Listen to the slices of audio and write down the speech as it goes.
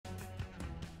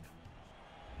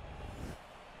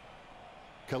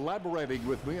Collaborating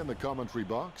with me in the commentary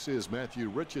box is Matthew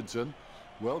Richardson.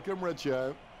 Welcome,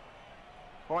 Richo.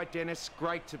 Hi, Dennis.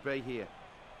 Great to be here.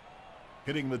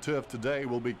 Hitting the turf today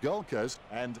will be Gold Coast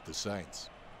and the Saints.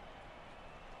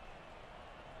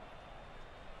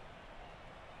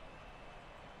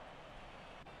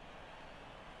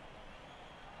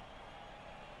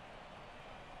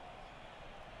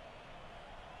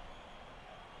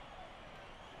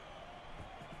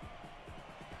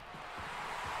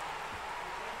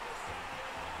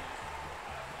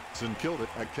 St Kilda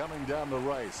are coming down the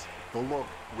race. The look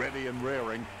ready and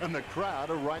raring, and the crowd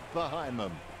are right behind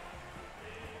them.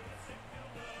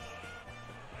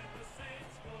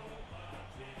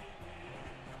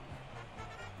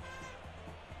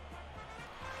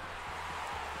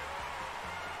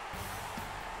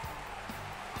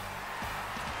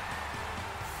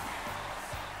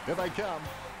 Here they come.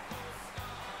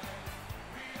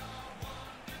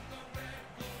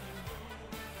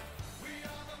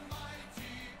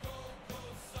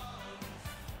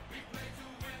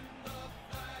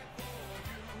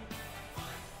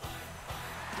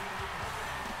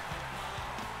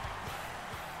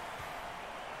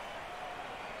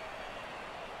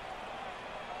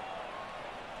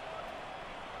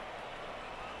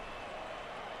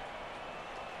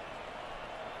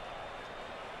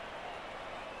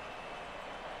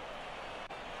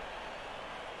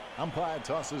 Umpire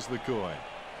tosses the coin.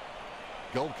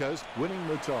 Gold Coast winning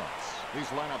the toss. These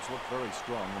lineups look very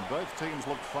strong and both teams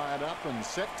look fired up and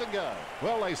set to go.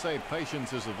 Well, they say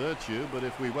patience is a virtue, but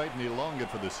if we wait any longer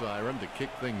for the siren to kick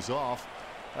things off,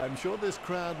 I'm sure this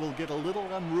crowd will get a little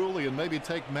unruly and maybe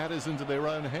take matters into their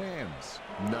own hands.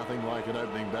 Nothing like an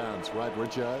opening bounce, right,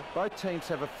 Richo? Both teams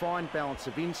have a fine balance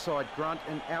of inside grunt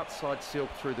and outside silk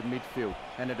through the midfield,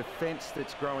 and a defence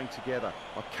that's growing together.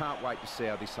 I can't wait to see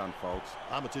how this unfolds.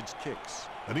 Armitage kicks.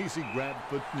 An easy grab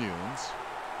for Nunes.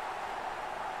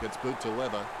 Gets boot to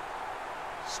leather.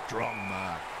 Strong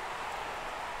mark.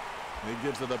 He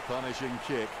gives it a punishing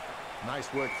kick.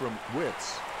 Nice work from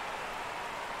Witts.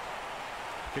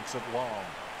 Kicks it long.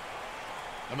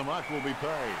 And the mark will be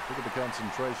paid. Look at the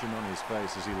concentration on his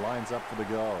face as he lines up for the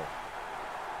goal.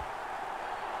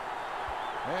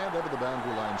 And over the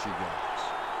boundary line she goes.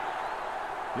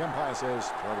 The umpire says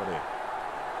throw it in.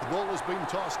 The ball has been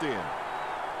tossed in.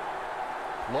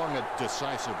 Long it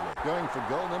decisively. Going for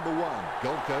goal number one.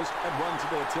 Gold Coast add one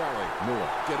to their tally. Miller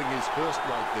getting his first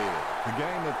right there. The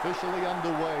game officially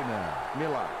underway now.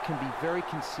 Miller can be very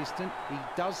consistent. He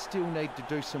does still need to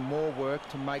do some more work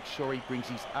to make sure he brings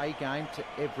his A game to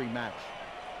every match.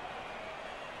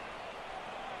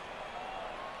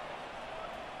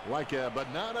 Like a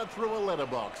banana through a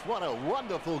letterbox. What a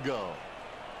wonderful goal.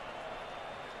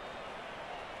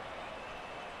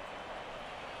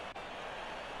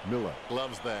 Miller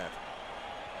loves that.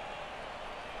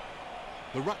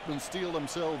 The Ruckmen steal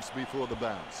themselves before the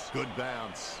bounce. Good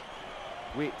bounce.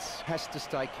 Witts has to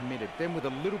stay committed. Then with a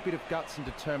little bit of guts and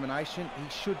determination, he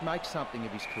should make something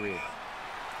of his career.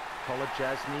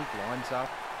 Kolajasny lines up.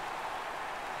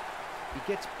 He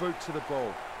gets boot to the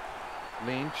ball.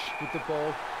 Lynch with the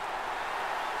ball.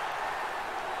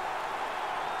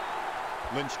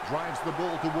 Lynch drives the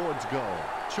ball towards goal.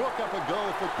 Chalk up a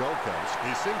goal for Gold Coast.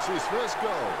 He sinks his first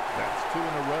goal. That's 2 in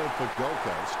a row for Gold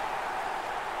Coast.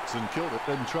 St Kilda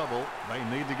in trouble. They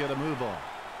need to get a move on.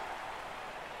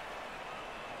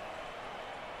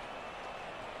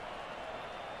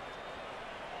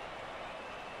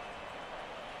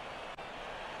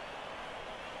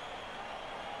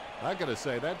 I gotta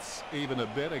say, that's even a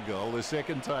better goal the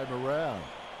second time around.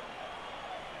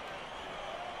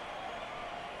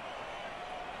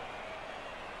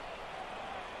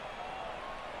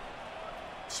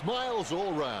 Smiles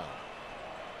all round.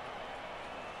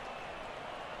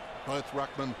 Both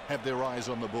ruckmen have their eyes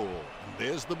on the ball. And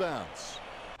there's the bounce.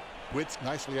 Witts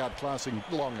nicely outclassing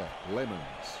Longer.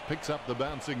 Lemons picks up the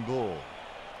bouncing ball.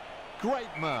 Great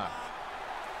mark.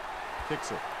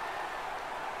 Kicks it.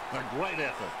 A great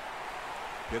effort.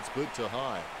 Gets boot to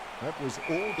high. That was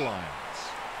all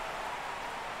Lions.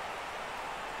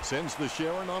 Sends the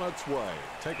Sharon on its way.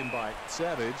 Taken by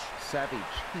Savage. Savage.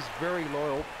 He's very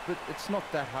loyal, but it's not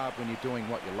that hard when you're doing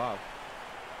what you love.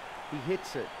 He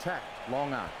hits it. Tapped.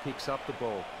 Longer picks up the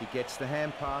ball. He gets the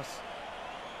hand pass.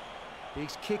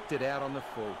 He's kicked it out on the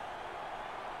full.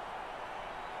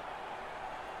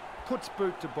 Puts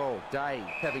boot to ball. Day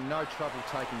having no trouble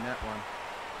taking that one.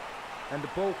 And the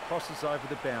ball crosses over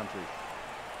the boundary.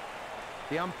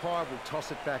 The umpire will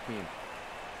toss it back in.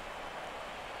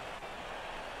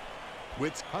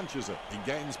 Witts punches it. He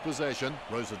gains possession.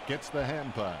 Rosa gets the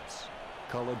hand pass.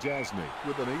 Kolajasny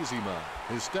with an easy mark.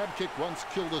 His stab kick once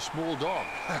killed a small dog.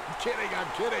 I'm kidding.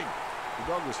 The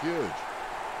dog was huge.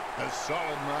 A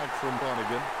solid mark from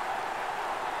Flanagan.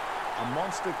 A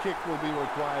monster kick will be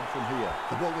required from here.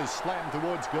 The ball is slammed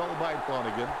towards goal by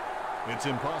Flanagan. It's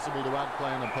impossible to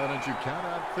outplay an opponent you can't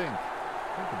outthink.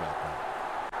 Think about that.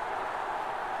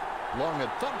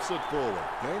 Longer thumps it forward.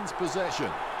 Gains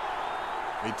possession.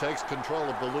 He takes control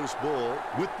of the loose ball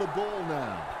with the ball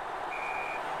now.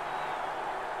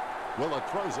 Weller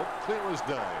throws it clear as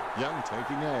day. Young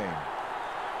taking aim.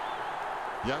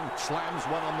 Young slams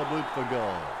one on the boot for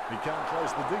goal. He can't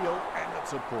close the deal, and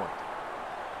it's a point.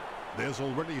 There's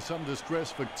already some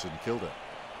distress for Kilda.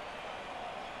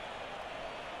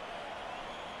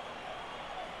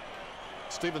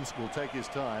 Stevens will take his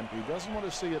time. He doesn't want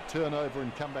to see it turn over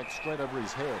and come back straight over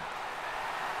his head.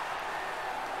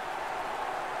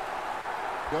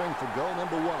 Going for goal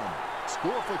number 1.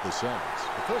 Score for the Suns.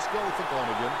 The first goal for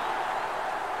Flanagan.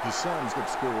 The Suns have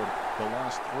scored the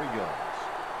last 3 goals.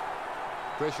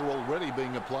 Pressure already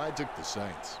being applied to the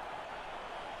Saints.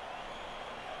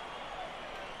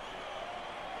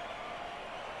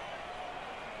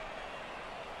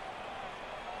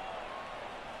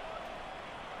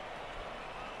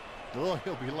 Oh,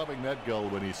 he'll be loving that goal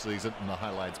when he sees it in the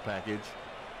highlights package.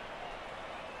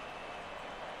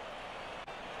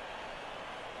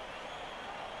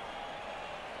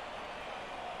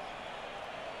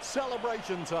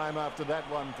 Celebration time after that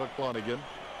one for Flanagan.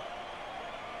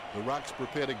 The Rucks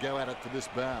prepare to go at it for this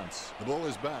bounce. The ball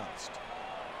is bounced.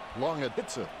 Longer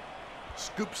hits it.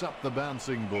 Scoops up the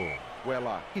bouncing ball.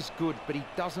 Weller is good, but he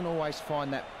doesn't always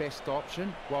find that best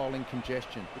option while in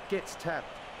congestion. It gets tapped.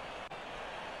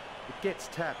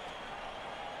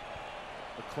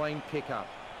 A clean pick-up.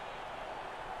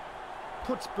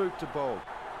 Puts boot to ball.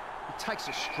 He takes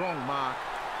a strong mark.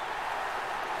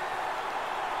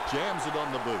 Jams it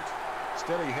on the boot.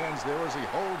 Steady hands there as he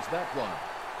holds that one.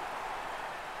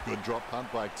 Good drop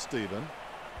punt by Stephen.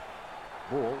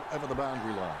 Ball over the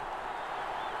boundary line.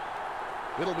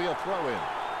 It'll be a throw-in.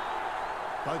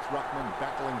 Both ruckmen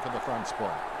battling for the front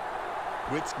spot.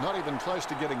 Witt's not even close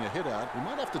to getting a hit out. He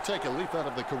might have to take a leaf out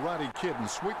of the Karate Kid and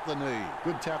sweep the knee.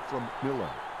 Good tap from Miller.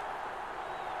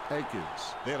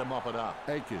 Akers there to mop it up.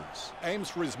 Akers aims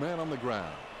for his man on the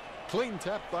ground. Clean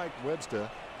tap by Webster.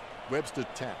 Webster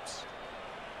taps.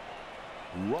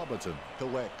 Robertson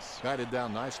collects. Guided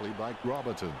down nicely by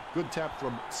Robertson. Good tap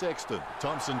from Sexton.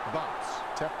 Thompson bumps.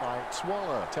 Tap by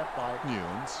Swallow. Tap by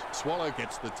Newns. Swallow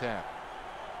gets the tap.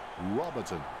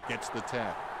 Robertson gets the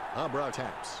tap. Arbrow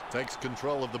taps. Takes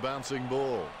control of the bouncing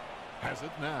ball. Has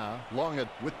it now. Longer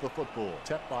with the football.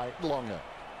 Tap by Longer.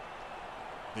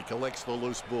 He collects the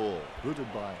loose ball.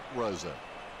 Booted by Rosa.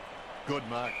 Good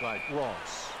mark by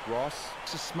Ross. Ross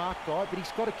is a smart guy, but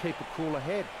he's got to keep a cooler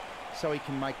head so he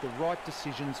can make the right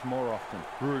decisions more often.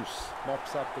 Bruce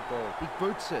mops up the ball. He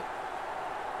boots it.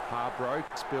 Harbrow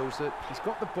spills it. He's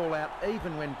got the ball out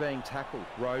even when being tackled.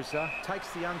 Rosa takes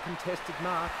the uncontested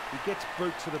mark. He gets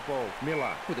boot to the ball.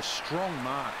 Miller with a strong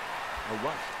mark. A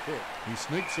rushed hit. He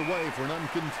sneaks away for an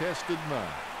uncontested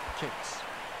mark. Kicks.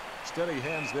 Steady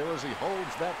hands there as he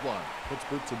holds that one. Puts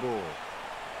boot to ball.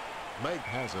 Make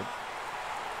has it.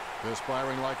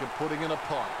 Perspiring like a pudding in a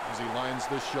pot as he lines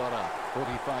the shot up.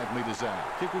 45 metres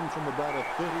out. Kicking from about a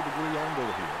 30-degree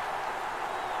angle here.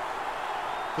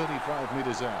 35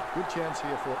 metres out. Good chance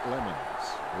here for Lemons.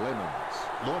 Lemons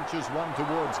launches one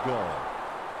towards goal.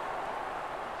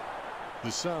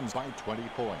 The Suns by 20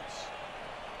 points.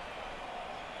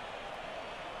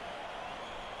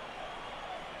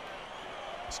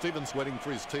 Stevens waiting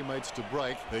for his teammates to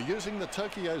break. They're using the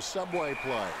Tokyo subway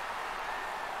play.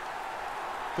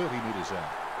 30 metres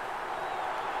out.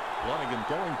 Flanagan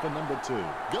going for number 2.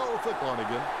 Goal for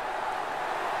Flanagan.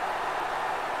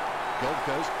 Gold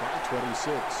Coast by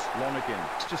 26. Flanagan.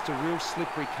 It's just a real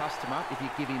slippery customer if you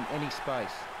give him any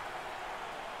space.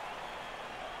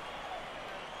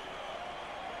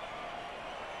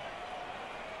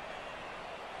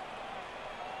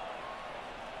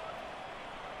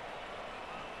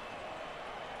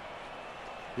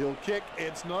 He'll kick.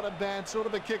 It's not a bad sort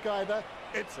of a kick either.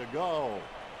 It's a goal.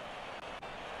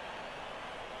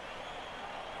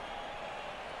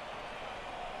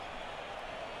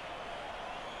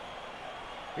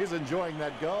 He's enjoying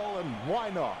that goal, and why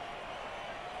not?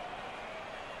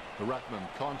 The ruckman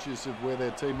conscious of where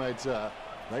their teammates are.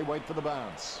 They wait for the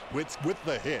bounce. Witts with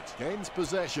the hit. Gains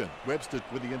possession. Webster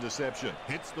with the interception.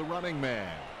 Hits the running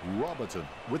man. Robertson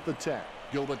with the tap.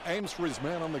 Gilbert aims for his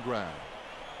man on the ground.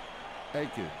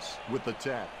 Akers with the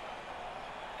tap.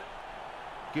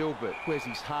 Gilbert wears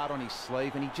his heart on his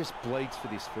sleeve and he just bleeds for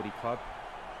this footy club.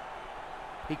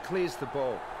 He clears the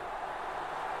ball.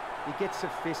 He gets a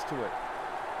fist to it.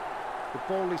 The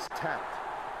ball is tapped.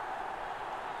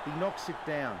 He knocks it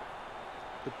down.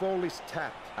 The ball is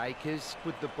tapped. Akers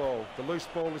with the ball. The loose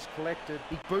ball is collected.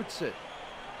 He boots it.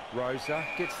 Rosa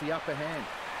gets the upper hand.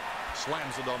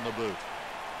 Slams it on the boot.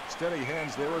 Steady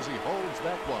hands there as he holds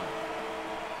that one.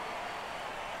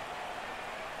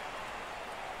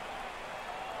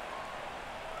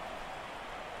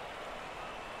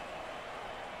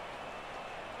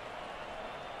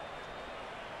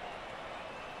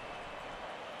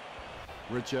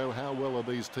 Richo, how well are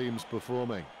these teams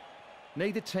performing?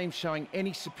 Neither team showing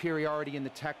any superiority in the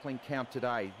tackling count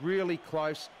today. Really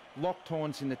close, locked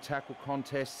horns in the tackle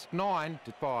contests,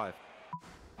 9-5.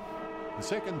 The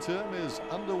second term is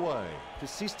underway.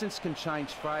 Persistence can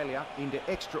change failure into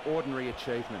extraordinary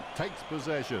achievement. Takes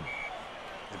possession.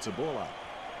 It's a ball up.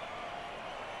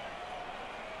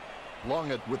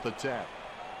 Longett with the tap.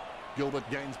 Gilbert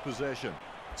gains possession.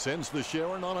 Sends the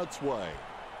Sharon on its way.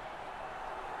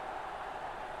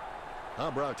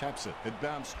 Harbrow taps it. It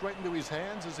bounced straight into his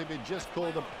hands as if he'd just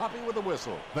called a puppy with a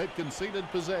whistle. They've conceded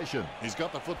possession. He's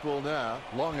got the football now.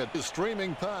 Longett is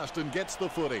streaming past and gets the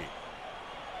footy.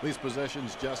 These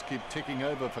possessions just keep ticking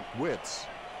over for Wits.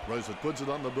 Rosa puts it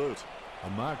on the boot. A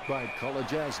mark by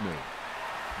Kolajasny.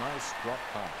 Nice drop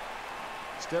punt.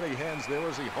 Steady hands there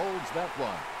as he holds that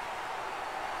one.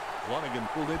 Flanagan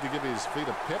will need to give his feet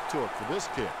a pep talk for this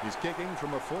kick. He's kicking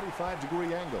from a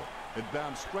 45-degree angle. It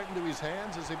bounced straight into his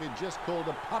hands as if he'd just called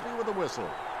a puppy with a whistle.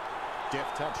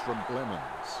 Deft touch from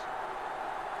Clemens.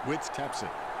 Wits taps it.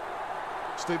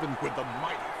 Stephen with the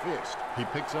mighty fist. He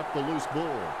picks up the loose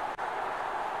ball.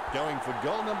 Going for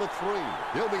goal number 3.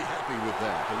 He'll be happy with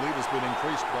that. The lead has been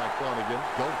increased by Flanagan.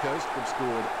 Gold Coast have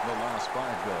scored the last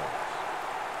 5 goals.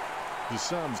 The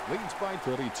Suns leads by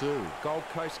 32. Gold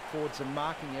Coast forwards are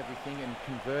marking everything and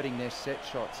converting their set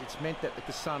shots. It's meant that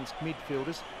the Suns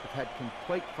midfielders have had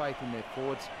complete faith in their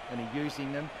forwards and are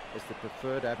using them as the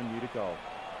preferred avenue to goal.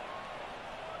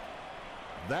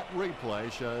 That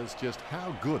replay shows just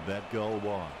how good that goal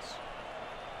was.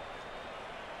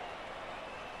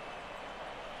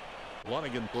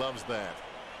 Flanagan loves that.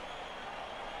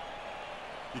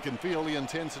 You can feel the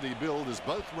intensity build as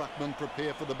both ruckmen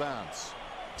prepare for the bounce.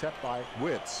 Tapped by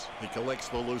Wits. He collects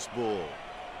the loose ball.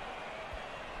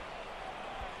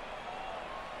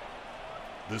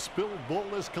 The spilled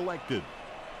ball is collected.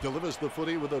 Delivers the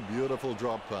footy with a beautiful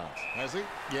drop pass. Has he?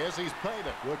 Yes, he's paid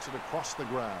it. Works it across the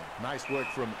ground. Nice work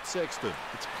from Sexton.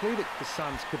 It's clear that the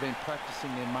Suns have been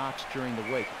practicing their marks during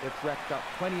the week. They've racked up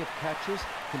plenty of catches,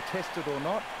 contested or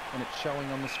not, and it's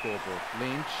showing on the scoreboard.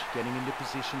 Lynch getting into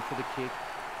position for the kick.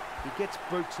 He gets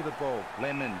boot to the ball.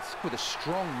 Lemons with a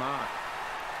strong mark.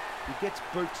 He gets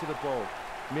boot to the ball.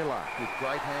 Miller with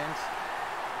great hands.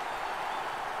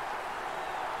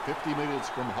 50 metres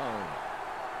from home.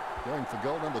 Going for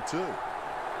goal number 2.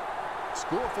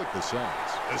 Score for the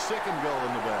Suns. A second goal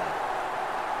in the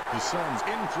bag. The Suns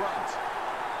in front.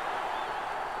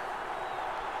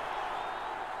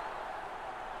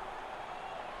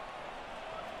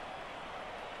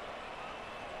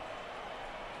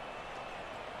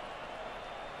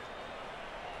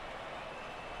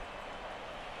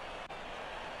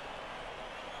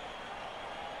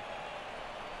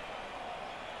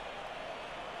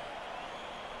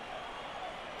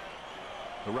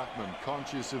 The ruckman,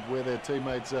 conscious of where their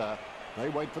teammates are, they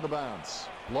wait for the bounce.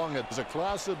 Longett is a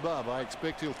class above. I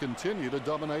expect he'll continue to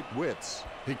dominate Wits.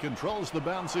 He controls the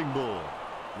bouncing ball.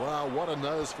 Wow, what a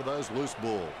nose for those loose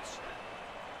balls.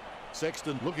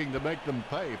 Sexton looking to make them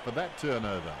pay for that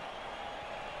turnover.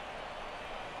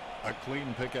 A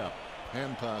clean pickup.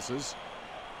 Hand passes.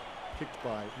 Kicked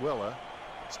by Weller.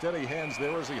 Steady hands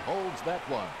there as he holds that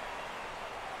one.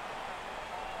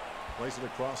 Plays it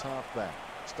across half-back.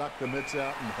 Stuck the mitts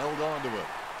out and held on to it.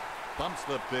 Bumps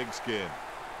the pigskin.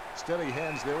 Steady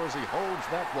hands there as he holds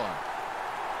that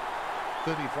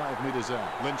one. 35 metres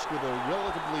out. Lynch with a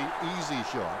relatively easy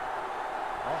shot.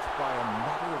 Off by a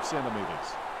matter of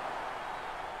centimetres.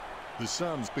 The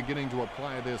Suns beginning to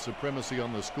apply their supremacy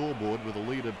on the scoreboard with a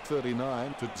lead of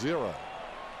 39-0.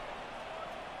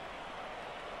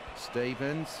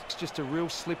 Stevens, it's just a real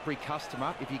slippery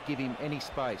customer if you give him any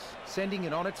space. Sending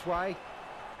it on its way.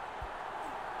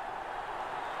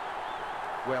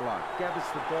 Weller gathers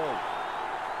the ball.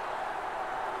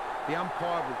 The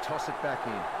umpire will toss it back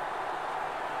in.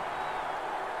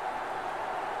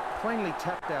 Cleanly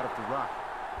tapped out of the ruck.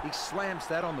 He slams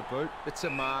that on the boot. It's a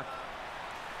mark.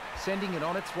 Sending it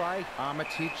on its way.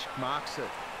 Armitage marks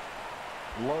it.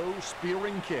 Low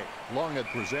spearing kick. Longett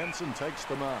presents and takes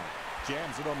the mark.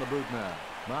 Jams it on the boot now.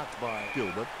 Marked by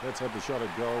Gilbert. Let's have the shot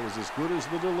at goal is as good as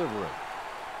the delivery.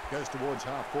 Goes towards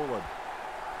half forward.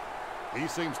 He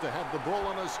seems to have the ball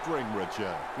on a string,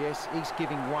 Richard. Yes, he's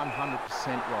giving 100%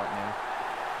 right now.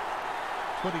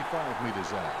 25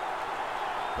 metres out.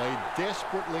 They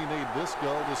desperately need this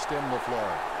goal to stem the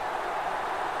flow.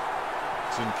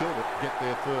 St Kilda get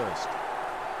there first.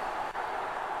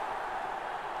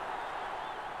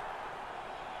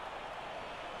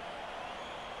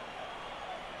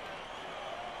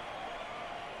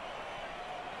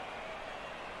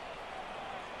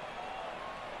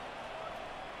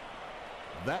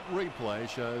 That replay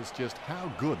shows just how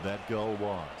good that goal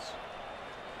was.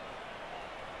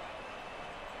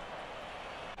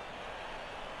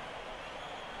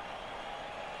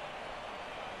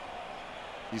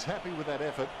 He's happy with that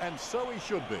effort, and so he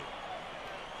should be.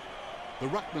 The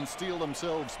ruckmen steel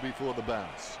themselves before the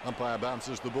bounce. Umpire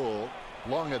bounces the ball.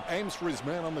 Longett aims for his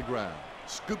man on the ground.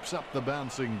 Scoops up the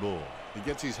bouncing ball. He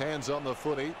gets his hands on the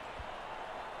footy.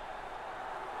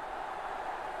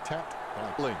 Tapped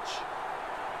by Lynch.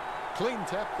 Clean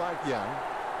tap by Young.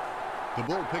 The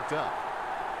ball picked up.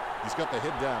 He's got the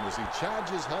head down as he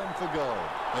charges home for goal.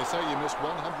 They say you miss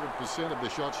 100% of the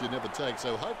shots you never take,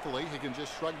 so hopefully he can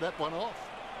just shrug that one off.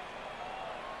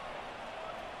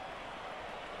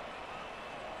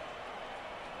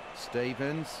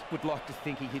 Stevens would like to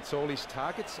think he hits all his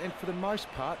targets, and for the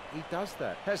most part, he does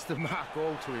that. Has the mark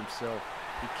all to himself.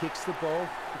 He kicks the ball.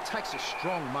 He takes a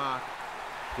strong mark.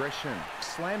 Gresham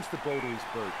slams the ball to his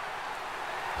boot.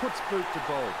 Puts boot to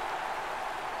ball.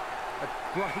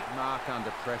 A great mark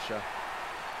under pressure.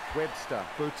 Webster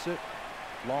boots it.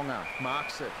 Longer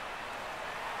marks it.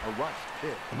 A rushed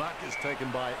hit. The mark is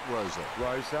taken by Rosa.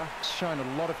 Rosa has shown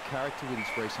a lot of character with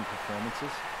his recent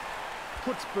performances.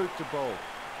 Puts boot to ball.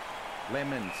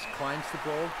 Lemons claims the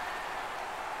ball.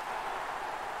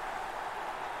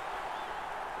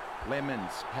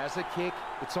 Lemons has a kick.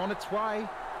 It's on its way.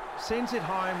 Sends it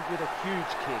home with a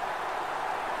huge kick.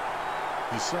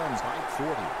 His son's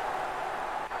 840.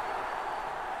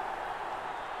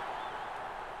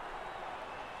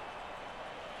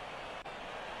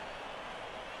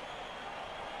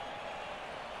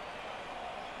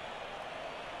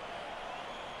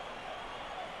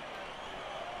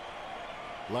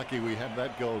 Lucky we had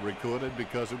that goal recorded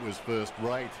because it was first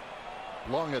rate.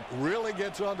 Longett really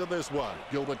gets onto this one.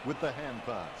 Gilbert with the hand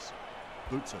pass.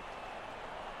 Boots it.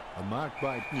 A mark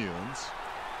by Newns.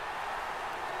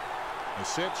 A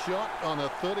set shot on a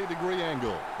 30-degree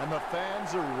angle. And the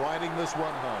fans are riding this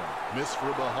one home. Miss from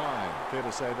behind. Fair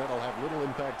to say that'll have little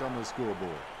impact on the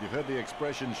scoreboard. You've heard the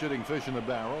expression shooting fish in a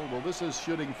barrel. Well, this is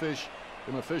shooting fish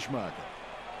in a fish market.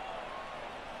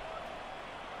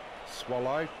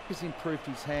 Swallow has improved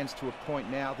his hands to a point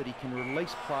now that he can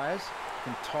release players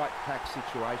from tight pack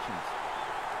situations.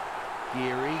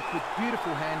 Geary with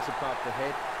beautiful hands above the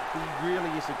head. He really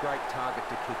is a great target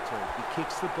to kick to. He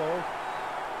kicks the ball.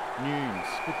 Newns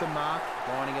with the mark,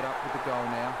 lining it up with the goal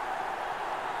now.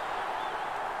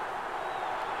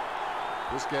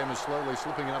 This game is slowly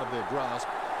slipping out of their grasp.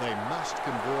 They must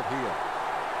convert here.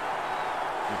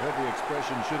 You've heard the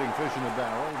expression shooting fish in a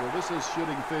barrel. Well, this is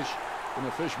shooting fish in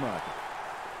a fish market.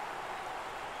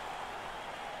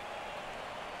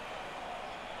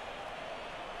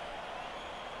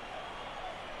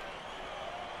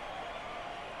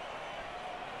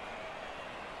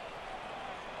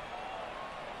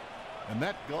 And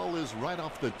that goal is right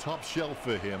off the top shelf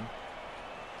for him.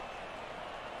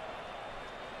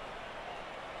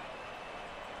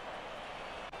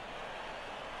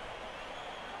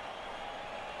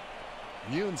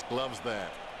 Newns loves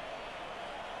that.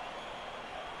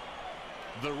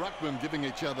 The ruckmen giving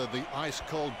each other the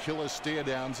ice-cold killer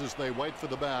stare-downs as they wait for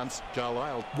the bounce.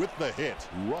 Carlisle with the hit.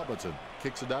 Robertson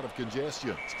kicks it out of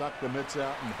congestion. Stuck the mitts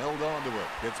out and held on to it.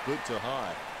 Gets boot to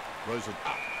high. Throws it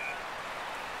up.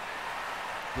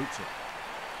 Boots it.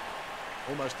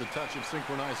 Almost a touch of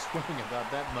synchronized swimming about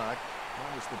that mark.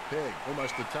 Minus the peg.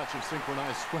 Almost a touch of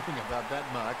synchronized swimming about that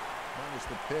mark. Minus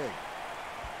the peg.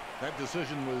 That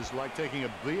decision was like taking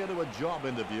a beer to a job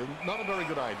interview. Not a very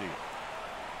good idea.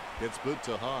 Gets boot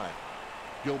to high.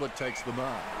 Gilbert takes the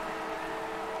mark.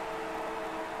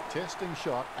 Testing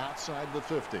shot outside the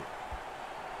 50.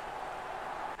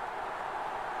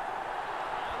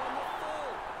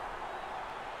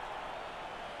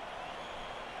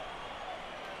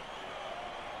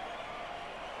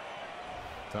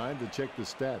 Time to check the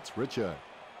stats. Richard.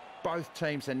 Both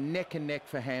teams are neck and neck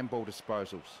for handball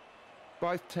disposals.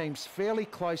 Both teams fairly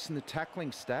close in the tackling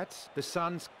stats. The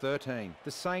Suns 13, the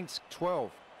Saints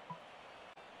 12.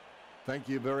 Thank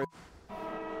you very much.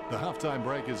 The halftime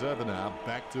break is over now.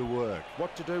 Back to work.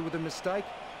 What to do with a mistake?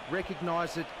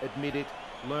 Recognise it, admit it,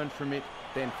 learn from it,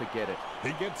 then forget it.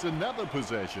 He gets another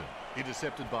possession.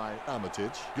 Intercepted by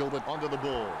Armitage. Gilbert onto the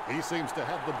ball. He seems to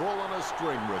have the ball on a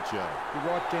string, Richo. You're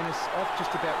right, Dennis. I've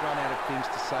just about run out of things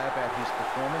to say about his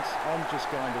performance. I'm just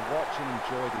going to watch and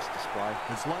enjoy this display.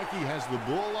 It's like he has the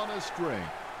ball on a string.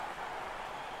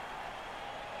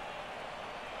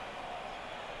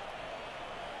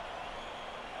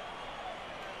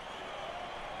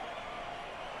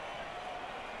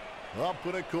 I'll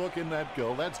put a cork in that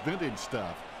goal. That's vintage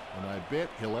stuff. And I bet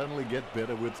he'll only get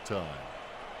better with time.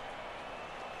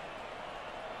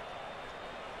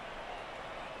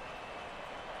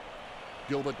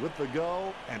 Gilbert with the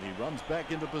goal, and he runs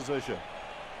back into position.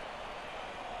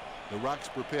 The ruck's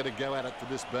prepared to go at it for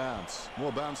this bounce.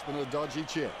 More bounce than a dodgy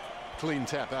chip. Clean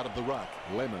tap out of the ruck.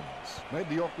 Lemons made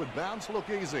the awkward bounce look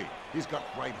easy. He's got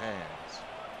great hands.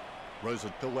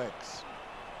 Rosa collects.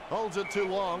 Holds it too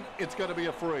long. It's going to be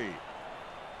a free.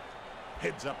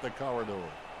 Heads up the corridor.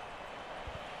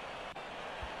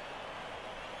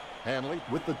 Hanley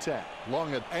with the tap.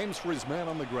 Longett aims for his man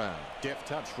on the ground. Deft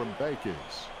touch from Bakers.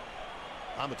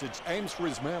 Armitage aims for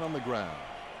his man on the ground.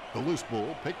 The loose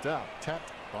ball picked up.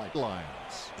 Tapped by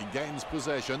Lyons. He gains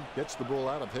possession. Gets the ball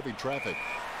out of heavy traffic.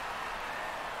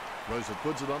 Rosa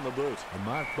puts it on the boot. A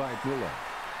mark by Miller.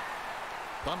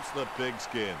 Bumps the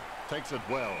pigskin. Takes it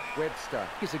well. Webster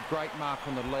is a great mark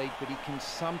on the league, but he can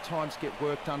sometimes get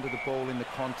worked under the ball in the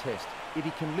contest. If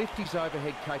he can lift his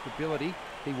overhead capability,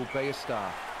 he will be a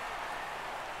star.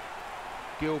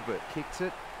 Gilbert kicks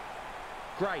it.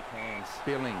 Great hands.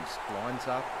 Billings lines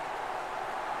up.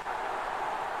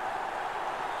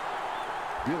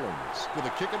 Billings with a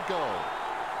kick and goal.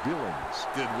 Billings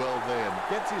did well then.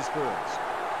 Gets his first.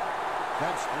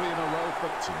 That's 3 in a row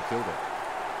for St Kilda.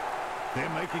 They're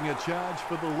making a charge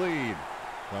for the lead.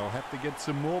 They'll have to get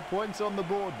some more points on the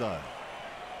board, though.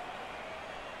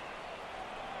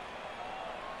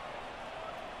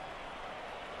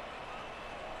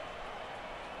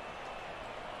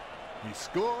 He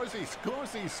scores, he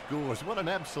scores, he scores. What an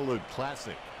absolute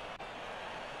classic.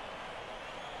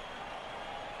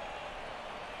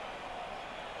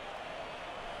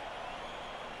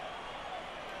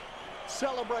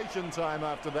 Celebration time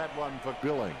after that one for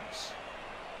Billings.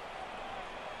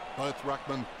 Both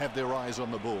ruckmen have their eyes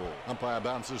on the ball. Umpire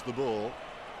bounces the ball.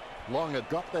 Longett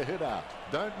got the hit out.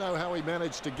 Don't know how he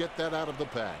managed to get that out of the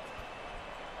pack.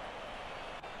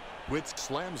 Witz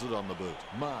slams it on the boot.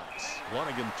 Marks.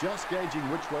 Lonergan just gauging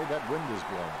which way that wind is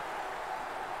blowing.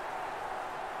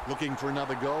 Looking for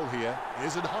another goal here.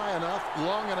 Is it high enough,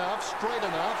 long enough, straight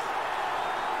enough?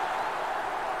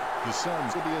 The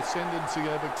Suns will be ascendancy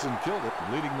over St Kilda,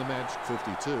 leading the match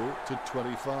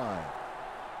 52-25.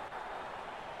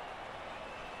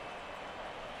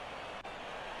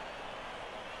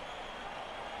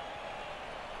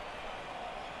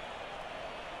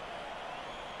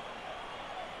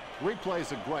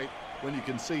 Replays are great when you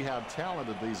can see how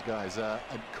talented these guys are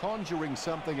at conjuring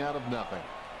something out of nothing.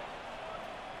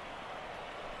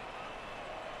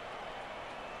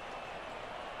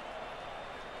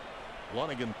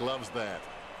 Lonergan loves that.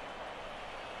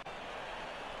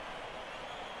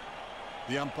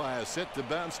 The umpire set to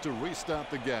bounce to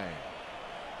restart the game.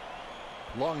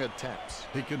 Longett taps.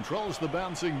 He controls the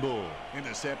bouncing ball.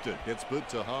 Intercepted. Gets boot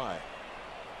to high.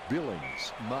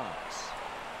 Billings marks.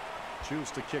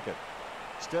 Choose to kick it.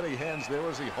 Steady hands there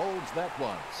as he holds that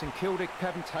one. St Kilda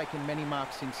haven't taken many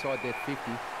marks inside their 50.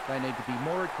 They need to be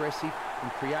more aggressive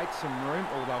and create some room,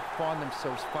 or they'll find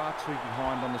themselves far too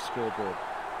behind on the scoreboard.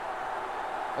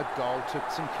 A goal to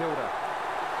St Kilda.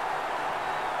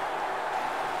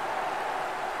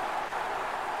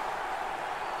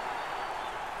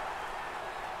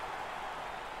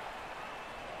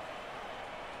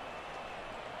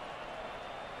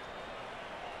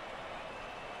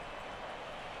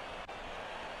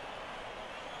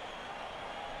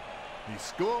 He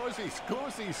scores, he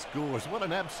scores, he scores. What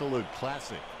an absolute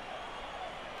classic.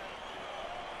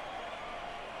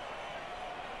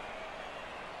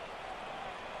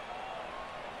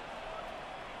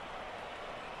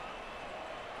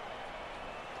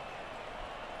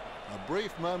 A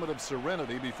brief moment of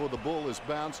serenity before the ball is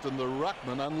bounced and the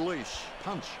ruckman unleash.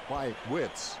 Punch by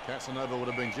Witz. Casanova would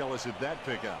have been jealous of that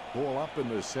pickup. Ball up in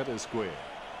the centre square.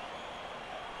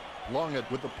 Longett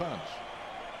with the punch.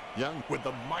 Young with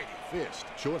the mighty fist.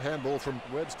 Short handball from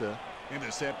Webster.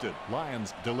 Intercepted.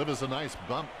 Lyons delivers a nice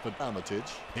bump for Armitage.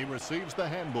 He receives the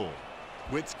handball.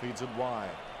 Witz feeds it wide.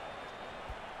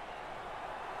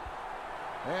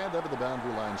 And over the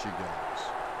boundary line she goes.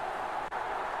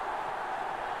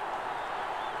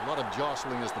 A lot of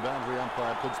jostling as the boundary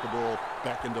umpire puts the ball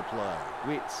back into play.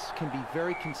 Witts can be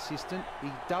very consistent.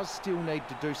 He does still need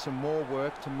to do some more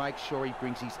work to make sure he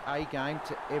brings his A game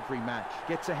to every match.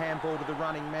 Gets a handball to the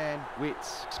running man.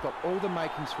 Witts has got all the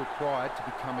makings required to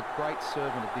become a great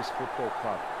servant of this football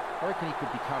club. I reckon he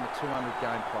could become a 200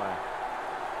 game player.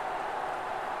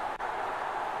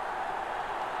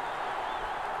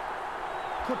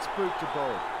 Puts boot to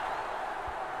ball.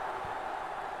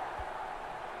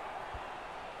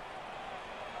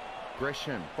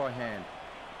 Gresham by hand.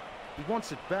 He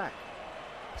wants it back.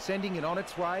 Sending it on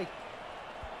its way.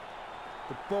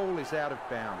 The ball is out of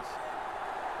bounds.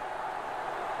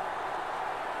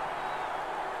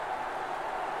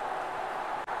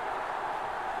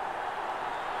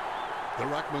 The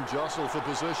ruckman jostle for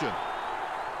position.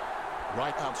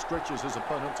 Wright outstretches his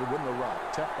opponent to win the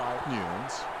ruck. Tap by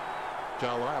Nunes.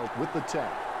 Carlisle with the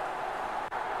tap.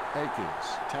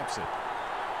 Akers taps it.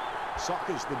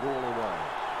 Soccers the ball away.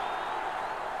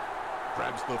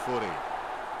 Grabs the footy.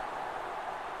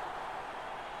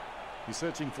 He's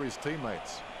searching for his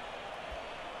teammates.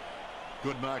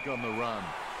 Good mark on the run.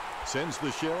 Sends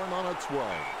the Sharon on its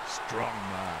way. Strong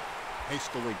mark.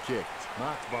 Hastily kicked.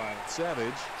 Marked by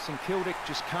Savage. St Kilda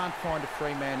just can't find a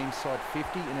free man inside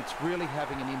 50, and it's really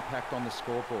having an impact on the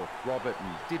scoreboard. Robertson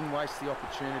didn't waste the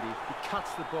opportunity. He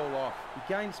cuts the ball off.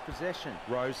 He gains possession.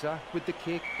 Rosa with the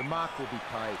kick. The mark will be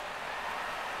paid.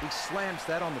 He slams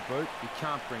that on the boot. He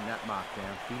can't bring that mark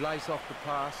down. He lays off the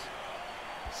pass.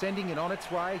 Sending it on its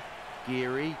way.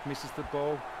 Geary misses the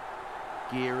ball.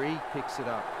 Geary picks it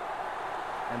up.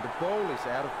 And the ball is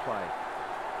out of play.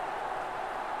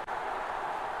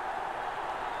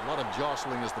 A lot of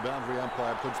jostling as the boundary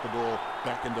umpire puts the ball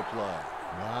back into play.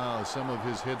 Wow, some of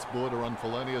his hits border on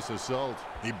felonious assault.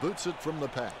 He boots it from the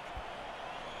pack.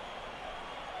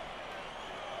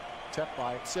 Tapped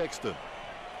by Sexton.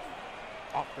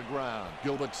 Off the ground.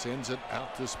 Gilbert sends it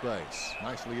out to space.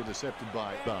 Nicely intercepted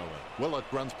by Bowen. Willett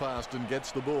runs past and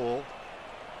gets the ball.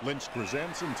 Lynch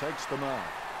presents and takes the mark.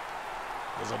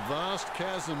 There's a vast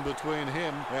chasm between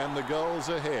him and the goals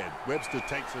ahead. Webster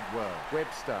takes it well.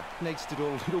 Webster needs to do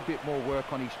a little bit more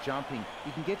work on his jumping.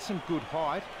 He can get some good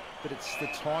height, but it's the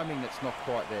timing that's not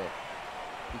quite there.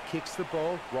 He kicks the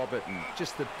ball. Robertson,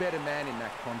 just the better man in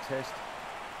that contest.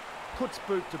 Puts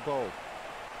boot to ball.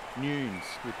 Nunes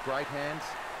with great hands.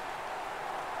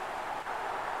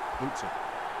 Boots it.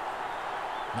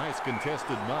 Nice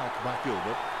contested mark by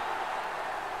Gilbert.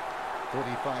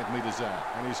 45 metres out,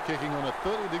 and he's kicking on a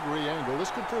 30-degree angle.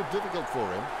 This could prove difficult for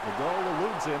him. The goal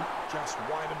eludes him just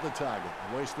wide of the target.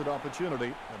 A wasted opportunity,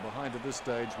 and behind at this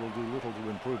stage will do little to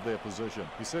improve their position.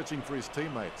 He's searching for his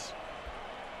teammates.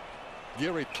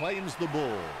 Geary claims the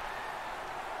ball.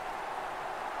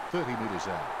 30 metres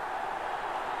out.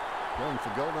 Going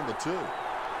for goal number 2.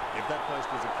 If that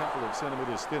post was a couple of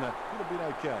centimetres thinner, it would have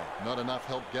been okay. Not enough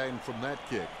help gained from that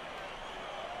kick.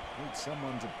 Needs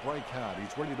someone to break hard.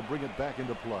 He's ready to bring it back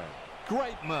into play.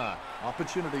 Great mark.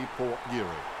 Opportunity for Geary.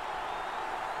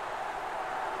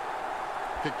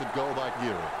 Kicked at goal by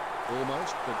Geary.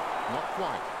 Almost, but not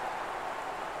quite.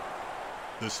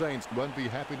 The Saints won't be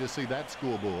happy to see that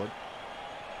scoreboard.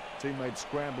 Teammates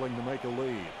scrambling to make a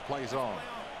lead. Plays on.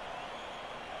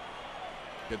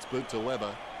 Gets boot to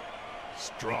Leather.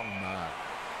 Strong mark.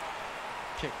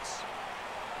 Kicks.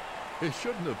 He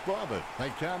shouldn't have bothered. They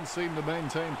can't seem to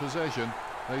maintain possession.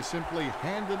 They simply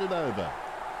handed it over.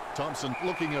 Thompson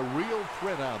looking a real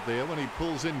threat out there when he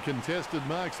pulls in contested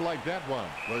marks like that one.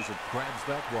 Rosa grabs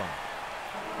that one.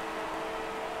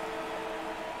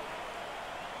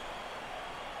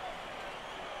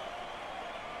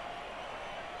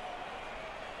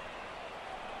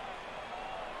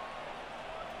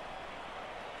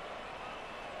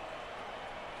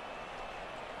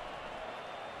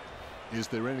 Is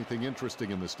there anything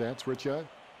interesting in the stats, Richo?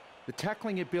 The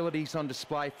tackling abilities on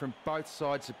display from both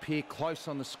sides appear close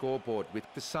on the scoreboard, with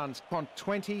the Suns on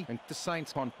 20 and the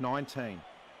Saints on 19.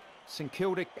 St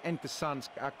Kilda and the Suns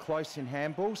are close in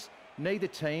handballs. Neither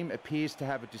team appears to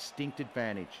have a distinct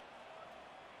advantage.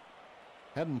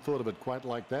 Hadn't thought of it quite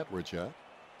like that, Richo.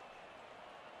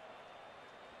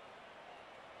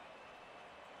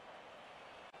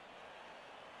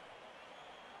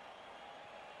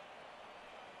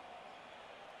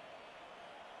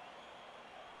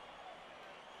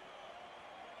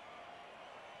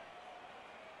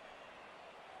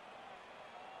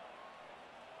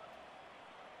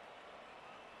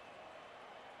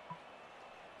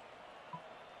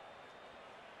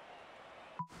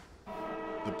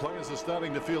 The players are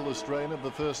starting to feel the strain of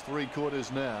the first 3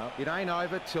 quarters now. It ain't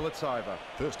over till it's over.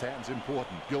 First hand's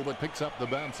important. Gilbert picks up the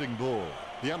bouncing ball.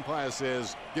 The umpire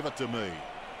says, give it to me.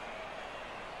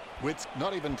 Witt's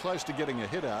not even close to getting a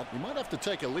hit out. He might have to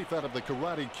take a leaf out of the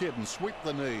Karate Kid and sweep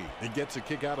the knee. He gets a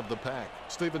kick out of the pack.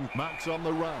 Stephen marks on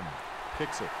the run.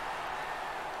 Kicks it.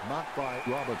 Marked by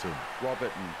Robertson.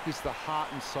 He's the heart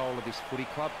and soul of this footy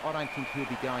club. I don't think he'll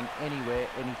be going anywhere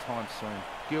anytime soon.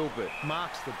 Gilbert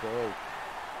marks the ball.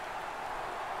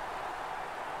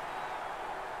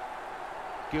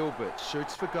 Gilbert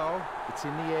shoots for goal. It's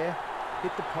in the air.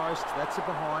 Hit the post. That's a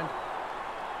behind.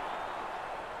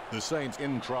 The Saints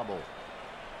in trouble.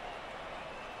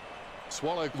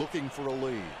 Swallow looking for a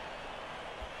lead.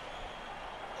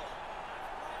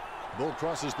 Ball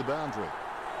crosses the boundary.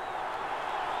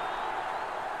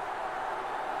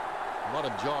 A lot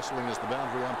of jostling as the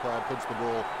boundary umpire puts the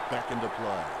ball back into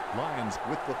play. Lions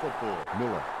with the football.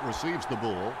 Miller receives the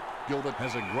ball. Gilbert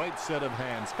has a great set of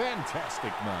hands.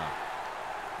 Fantastic mark.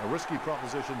 A risky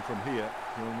proposition from here.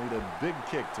 He'll need a big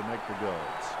kick to make the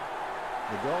goals.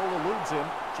 The goal eludes him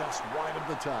just wide of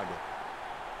the target.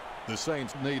 The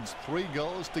Saints needs 3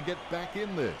 goals to get back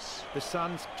in this. The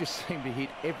Suns just seem to hit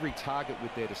every target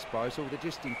with their disposal. They're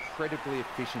just incredibly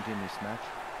efficient in this match.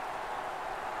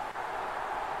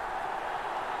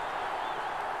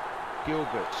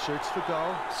 Gilbert shoots for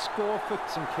goal. Score for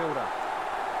St Kilda.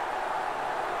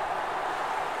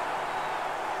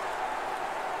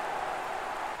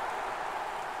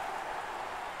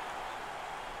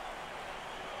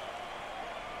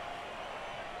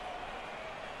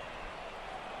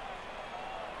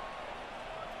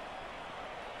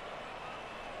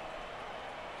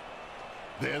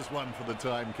 There's one for the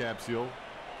time capsule.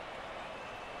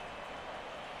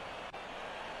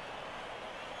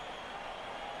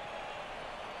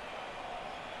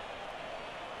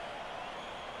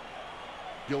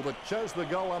 Gilbert shows the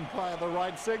goal umpire the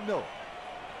right signal.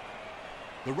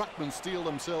 The ruckmen steel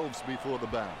themselves before the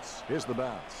bounce. Here's the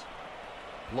bounce.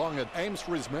 Longer aims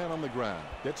for his man on the ground.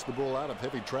 Gets the ball out of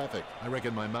heavy traffic. I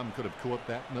reckon my mum could have caught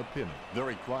that in a pinny.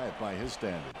 Very quiet by his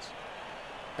standards.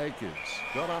 Akers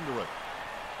got under it.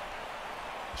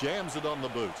 Jams it on the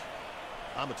boot.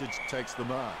 Armitage takes the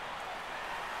mark.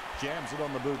 Jams it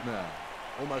on the boot now.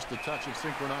 Almost a touch of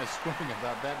synchronized scoring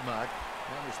about that mark.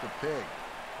 Now it's the peg.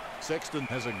 Sexton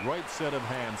has a great set of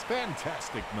hands.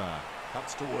 Fantastic mark.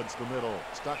 Cuts towards the middle.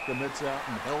 Stuck the mitts out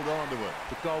and held on to it.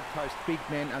 The Gold Coast big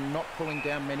men are not pulling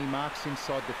down many marks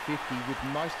inside the 50, with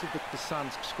most of the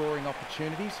Suns scoring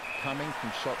opportunities coming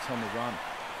from shots on the run.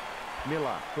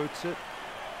 Miller boots it.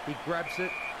 He grabs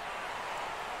it.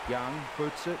 Young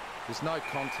boots it. There's no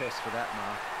contest for that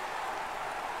mark.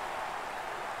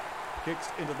 Kicks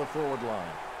into the forward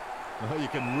line. Oh, you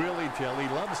can really tell he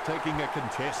loves taking a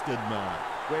contested mark.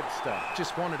 Webster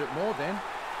just wanted it more then.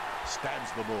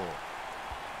 Stabs the ball.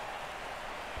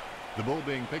 The ball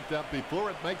being picked up before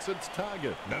it makes its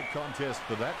target. No contest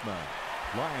for that mark.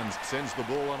 Lions sends the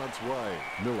ball on its way.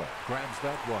 Miller grabs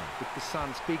that one. But the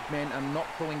Suns big men are not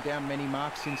pulling down many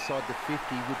marks inside the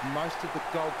 50, with most of the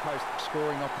Gold Coast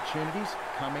scoring opportunities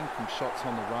coming from shots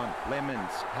on the run.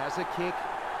 Lemons has a kick.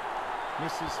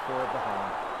 Misses for a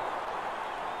behind.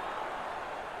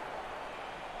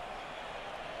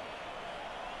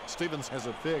 Stevens has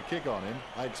a fair kick on him.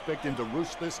 I expect him to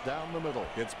roost this down the middle.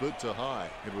 Gets boot to high.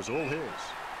 It was all his.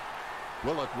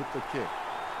 Willett with the kick.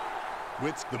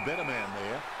 Witt's the better man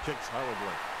there. Kicks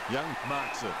hurriedly. Young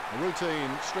marks it. A routine,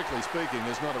 strictly speaking,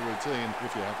 is not a routine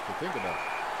if you have to think about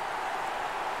it.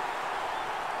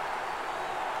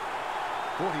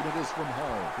 40 metres from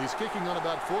home. He's kicking on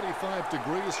about 45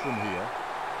 degrees from here.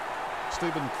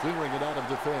 Stephen clearing it out of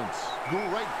defence.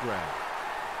 Great grab.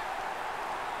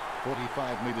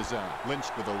 45 metres out. Lynch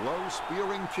with a low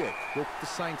spearing kick. Look, the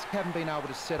Saints haven't been able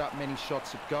to set up many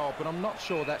shots at goal, but I'm not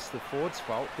sure that's the forward's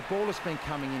fault. The ball has been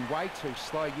coming in way too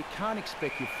slow. You can't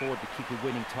expect your forward to kick a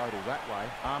winning total that way.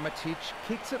 Armitage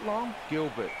kicks it long.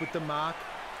 Gilbert with the mark.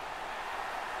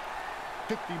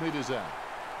 50 metres out.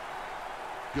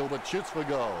 Gilbert shoots for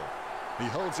goal. He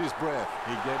holds his breath.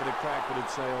 He gave it a crack, but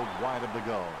it sailed wide of the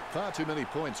goal. Far too many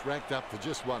points racked up for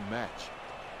just one match.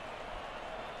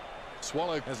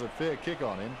 Swallow has a fair kick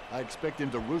on him. I expect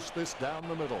him to roost this down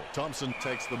the middle. Thompson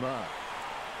takes the mark.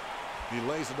 He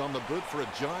lays it on the boot for a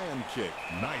giant kick.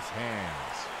 Nice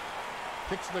hands.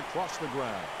 Kicks it across the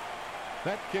ground.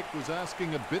 That kick was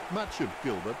asking a bit much of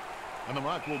Gilbert, and the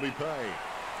mark will be paid.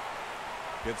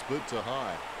 Gets boot to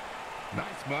high.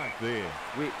 Nice mark there.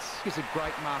 Witts is a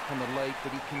great mark on the lead,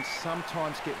 but he can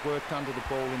sometimes get worked under the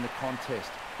ball in the contest.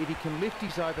 If he can lift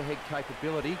his overhead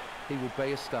capability, he will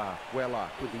be a star. Weller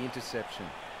with the interception.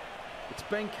 It's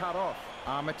been cut off.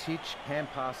 Armitage hand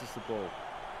passes the ball.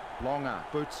 Longer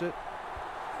boots it.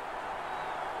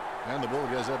 And the ball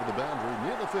goes over the boundary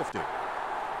near the 50.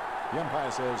 The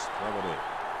umpire says throw it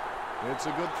in. It's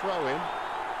a good throw in.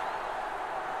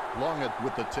 Longett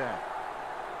with the tap.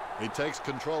 He takes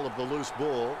control of the loose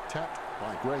ball. Tapped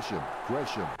by Gresham.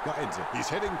 Gresham guides it. He's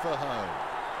heading for home.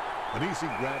 An easy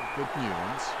grab for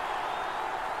Newlands.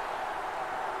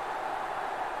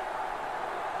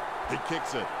 He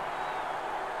kicks it.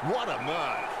 What a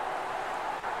mark.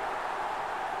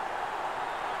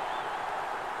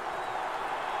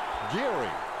 Geary.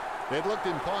 It looked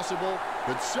impossible,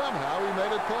 but somehow he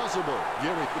made it possible.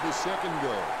 Geary with his second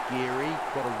goal. Geary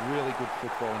got a really good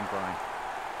footballing brain.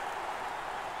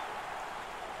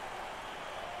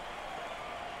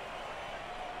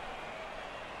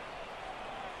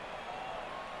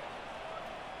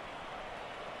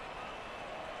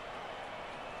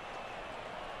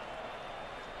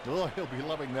 Oh, he'll be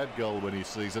loving that goal when he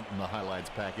sees it in the highlights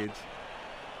package.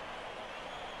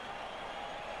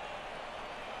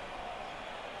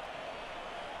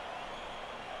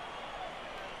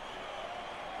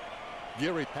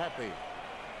 Geary happy.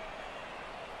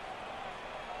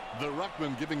 The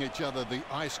ruckmen giving each other the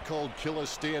ice-cold killer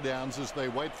stare-downs as they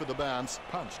wait for the bounce.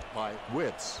 Punched by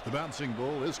Witts. The bouncing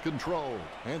ball is controlled.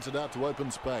 Hands it out to open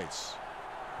space.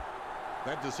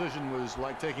 That decision was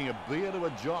like taking a beer to a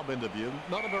job interview.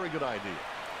 Not a very good idea.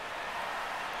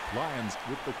 Lions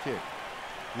with the kick.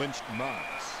 Lynch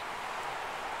marks.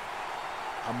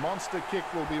 A monster kick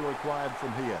will be required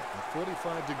from here. A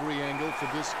 45-degree angle for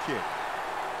this kick.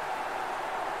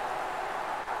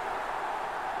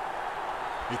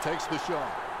 He takes the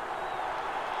shot.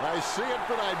 I see it,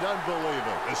 but I don't believe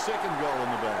it. A second goal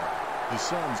in the bag. The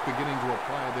Suns beginning to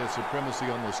apply their supremacy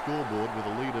on the scoreboard with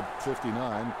a lead of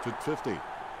 59-50.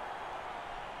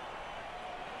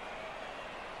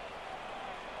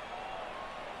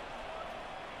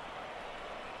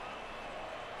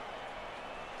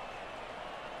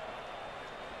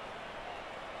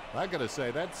 I gotta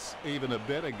say, that's even a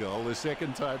better goal the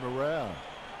second time around.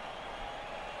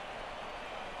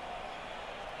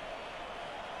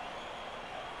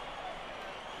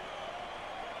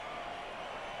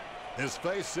 His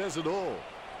face says it all.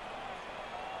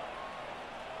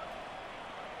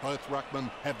 Both ruckmen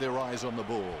have their eyes on the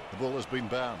ball. The ball has been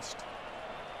bounced.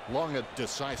 Longett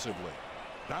decisively.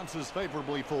 Bounces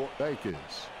favourably for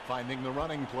Bakers. Finding the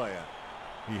running player.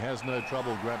 He has no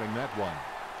trouble grabbing that one.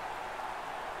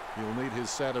 He'll need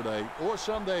his Saturday or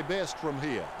Sunday best from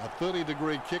here. A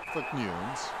 30-degree kick for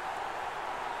Newlands.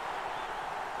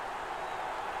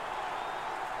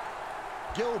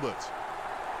 Gilbert.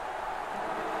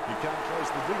 He can't close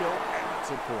the deal, and it's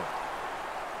a point.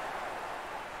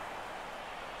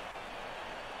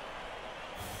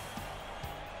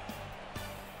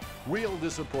 Real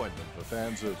disappointment for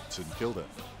fans of St Kilda.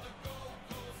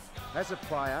 As a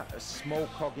player, a small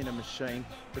cog in a machine,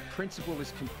 the principle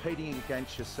is competing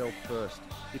against yourself first.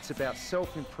 It's about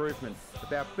self-improvement,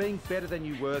 about being better than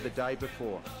you were the day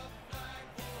before.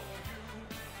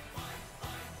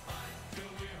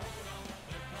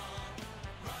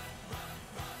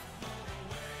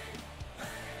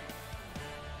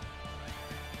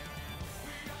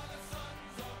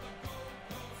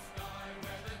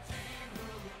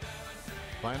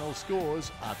 Final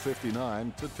scores are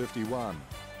 59-51.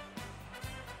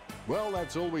 Well,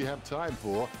 that's all we have time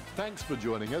for. Thanks for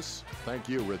joining us. Thank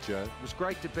you, Richo. It was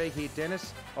great to be here,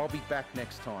 Dennis. I'll be back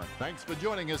next time. Thanks for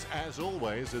joining us. As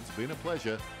always, it's been a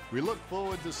pleasure. We look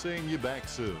forward to seeing you back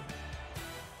soon.